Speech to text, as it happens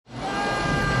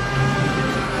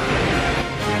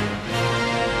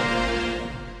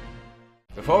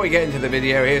Before we get into the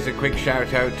video, here's a quick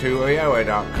shout out to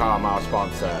Oyoa.com, our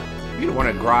sponsor. If you don't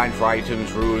want to grind for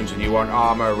items, runes, and you want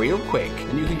armor real quick,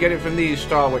 and you can get it from these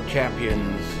stalwart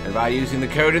champions. And by using the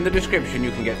code in the description,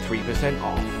 you can get 3%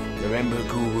 off. Remember,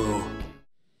 Guru.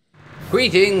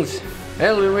 Greetings,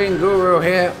 Elden Ring Guru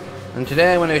here, and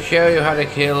today I'm going to show you how to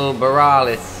kill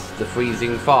Borealis, the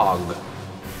freezing fog,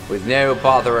 with no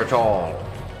bother at all.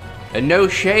 And no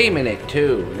shame in it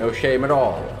too, no shame at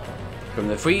all. From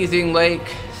the freezing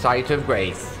lake, site of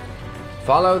grace.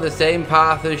 Follow the same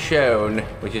path as shown,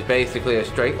 which is basically a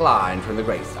straight line from the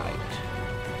grace site.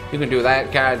 You can do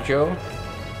that, can't you?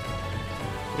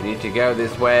 We need to go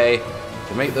this way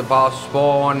to make the boss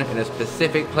spawn in a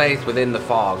specific place within the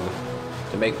fog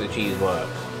to make the cheese work.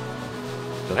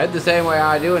 So head the same way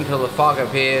I do until the fog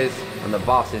appears and the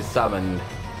boss is summoned.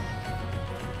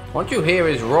 Once you hear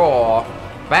his roar,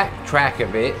 backtrack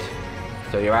a bit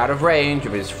so you're out of range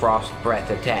of his frost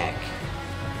breath attack.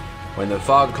 When the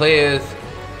fog clears,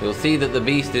 you'll see that the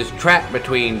beast is trapped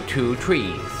between two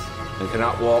trees and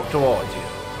cannot walk towards you.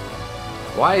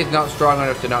 Why he's not strong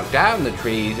enough to knock down the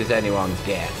trees is anyone's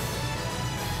guess.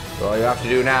 So all you have to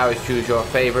do now is choose your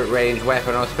favorite ranged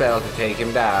weapon or spell to take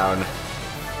him down.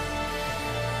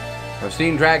 I've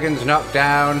seen dragons knock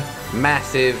down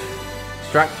massive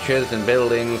structures and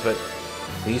buildings, but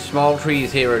these small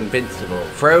trees here are invincible,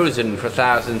 frozen for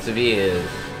thousands of years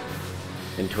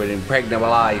into an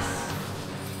impregnable ice.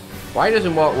 Why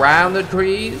doesn't walk round the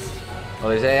trees?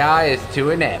 Well, his AI is too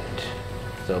inept,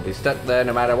 so he'll be stuck there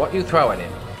no matter what you throw at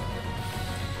him.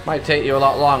 Might take you a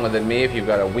lot longer than me if you've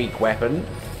got a weak weapon.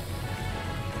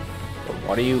 But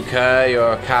what do you care?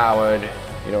 You're a coward.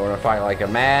 You don't want to fight like a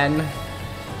man.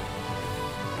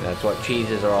 That's what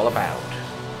cheeses are all about.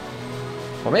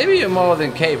 Or maybe you're more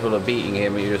than capable of beating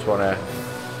him, but you just want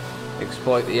to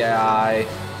exploit the AI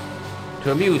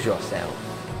to amuse yourself.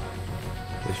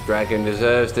 This dragon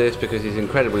deserves this because he's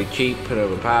incredibly cheap and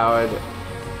overpowered,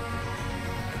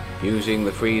 using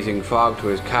the freezing fog to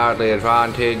his cowardly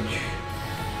advantage.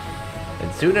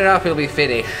 And soon enough he'll be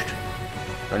finished,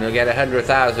 and you'll get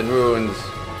 100,000 runes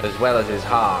as well as his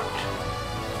heart.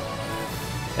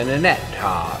 An inept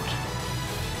heart.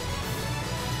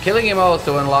 Killing him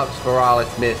also unlocks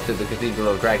Borealis Mist at the Cathedral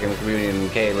of Dragon Communion in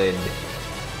Caelid.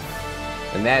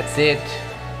 And that's it.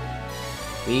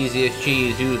 The easiest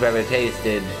cheese you've ever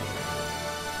tasted.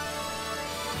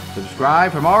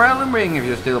 Subscribe for more Elden Ring if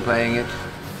you're still playing it.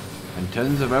 And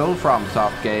tons of old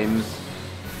FromSoft games,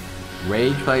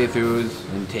 rage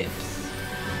playthroughs, and tips.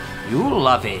 You'll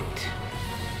love it.